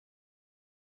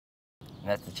And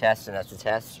that's the chest, and that's the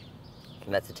test,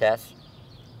 and that's the test.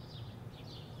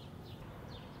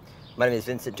 My name is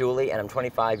Vincent, and I'm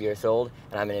 25 years old,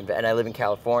 and I live in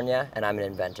California, and I'm an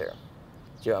inventor.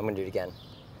 So I'm going to do it again.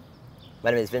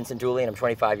 My name is Vincent, and I'm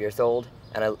 25 years old,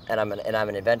 and I'm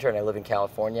an inventor, and I live in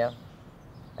California,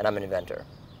 and I'm an inventor.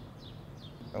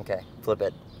 Okay, flip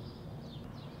it.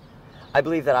 I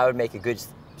believe that I would make a good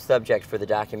subject for the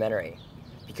documentary,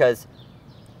 because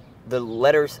the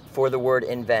letters for the word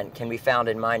invent can be found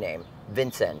in my name,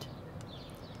 Vincent.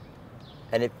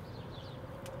 And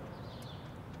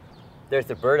there's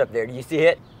a bird up there. Do you see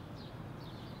it?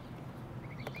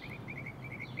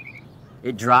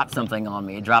 It dropped something on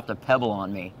me. It dropped a pebble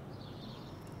on me.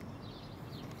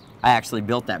 I actually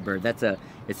built that bird.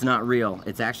 It's not real.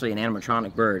 It's actually an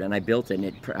animatronic bird, and I built it.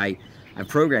 And I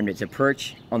programmed it to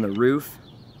perch on the roof.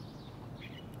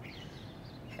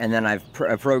 And then I've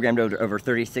programmed over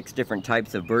 36 different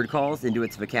types of bird calls into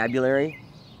its vocabulary.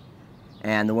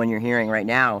 And the one you're hearing right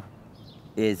now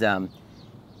is a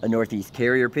Northeast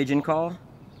carrier pigeon call.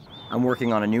 I'm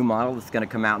working on a new model that's going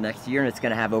to come out next year, and it's going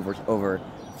to have over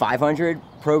 500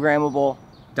 programmable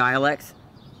dialects.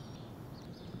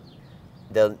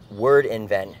 The word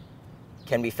invent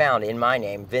can be found in my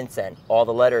name, Vincent. All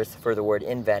the letters for the word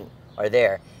invent are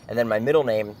there. And then my middle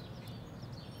name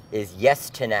is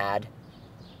Yestinad,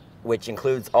 which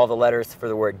includes all the letters for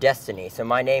the word destiny. So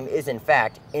my name is in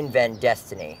fact Invent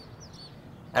Destiny.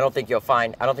 I don't think you'll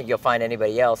find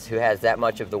anybody else who has that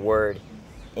much of the word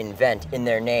invent in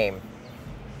their name.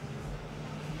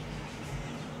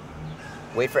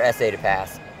 Wait for essay to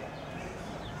pass.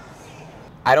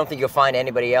 I don't think you'll find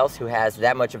anybody else who has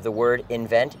that much of the word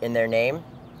invent in their name,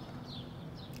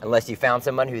 unless you found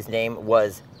someone whose name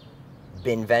was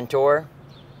Binventor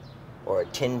or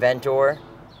Tinventor.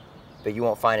 But you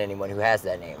won't find anyone who has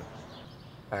that name.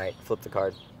 All right, flip the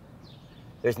card.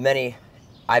 I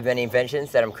have many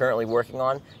inventions that I'm currently working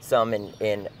on, some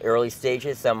in early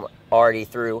stages, some already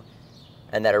through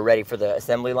and that are ready for the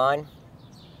assembly line,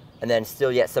 and then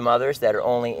still yet some others that are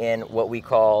only in what we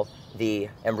call the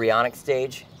embryonic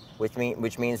stage, which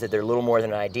means that they're little more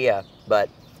than an idea, but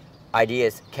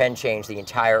ideas can change the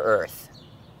entire Earth.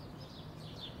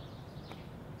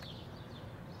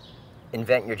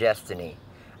 Invent your destiny.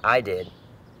 I did.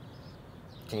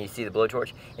 Can you see the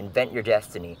blowtorch? Invent your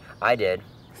destiny. I did.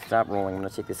 Stop rolling. I'm going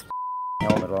to take this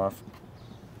helmet off.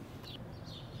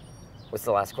 What's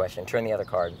the last question? Turn the other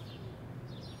card.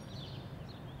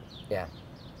 Yeah.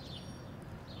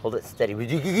 Hold it steady.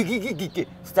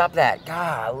 Stop that.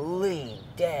 Golly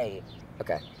day.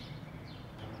 Okay.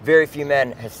 Very few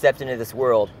men have stepped into this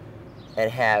world and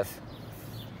have,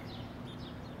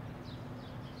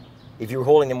 if you were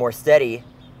holding them more steady,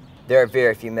 there are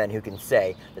very few men who can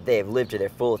say that they have lived to their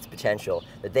fullest potential,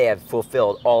 that they have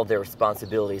fulfilled all their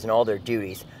responsibilities and all their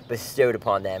duties bestowed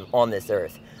upon them on this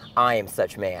earth. I am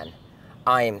such man.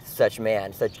 I am such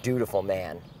man, such dutiful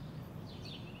man.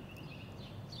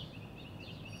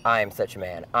 I am such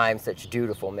man. I am such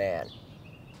dutiful man.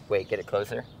 Wait, get it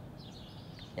closer?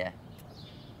 Yeah.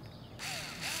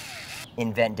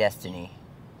 Invent destiny.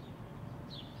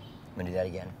 I'm gonna do that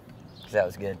again, because that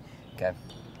was good. Okay.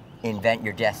 Invent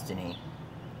your destiny.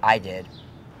 I did.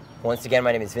 Once again,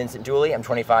 my name is Vincent Dooley. I'm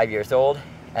 25 years old,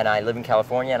 and I live in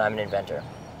California, and I'm an inventor.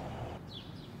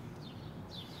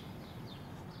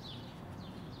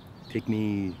 Pick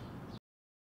me.